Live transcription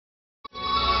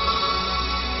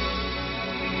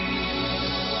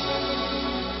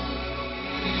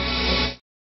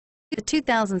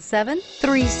2007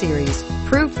 3 Series.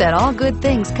 Proof that all good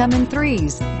things come in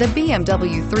threes. The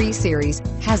BMW 3 Series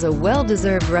has a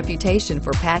well-deserved reputation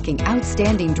for packing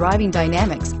outstanding driving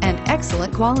dynamics and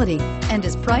excellent quality and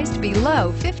is priced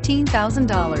below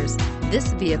 $15,000.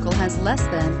 This vehicle has less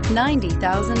than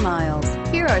 90,000 miles.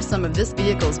 Here are some of this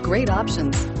vehicle's great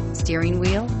options: steering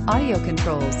wheel audio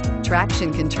controls,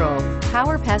 traction control,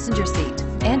 power passenger seat,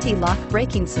 anti-lock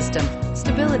braking system,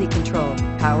 stability control,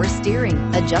 power steering,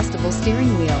 adjustable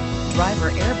steering wheel,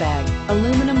 driver airbag,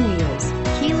 aluminum wheels,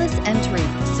 keyless entry.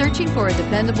 Searching for a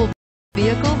dependable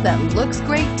vehicle that looks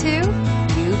great too?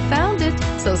 You found it,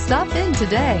 so stop in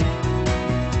today.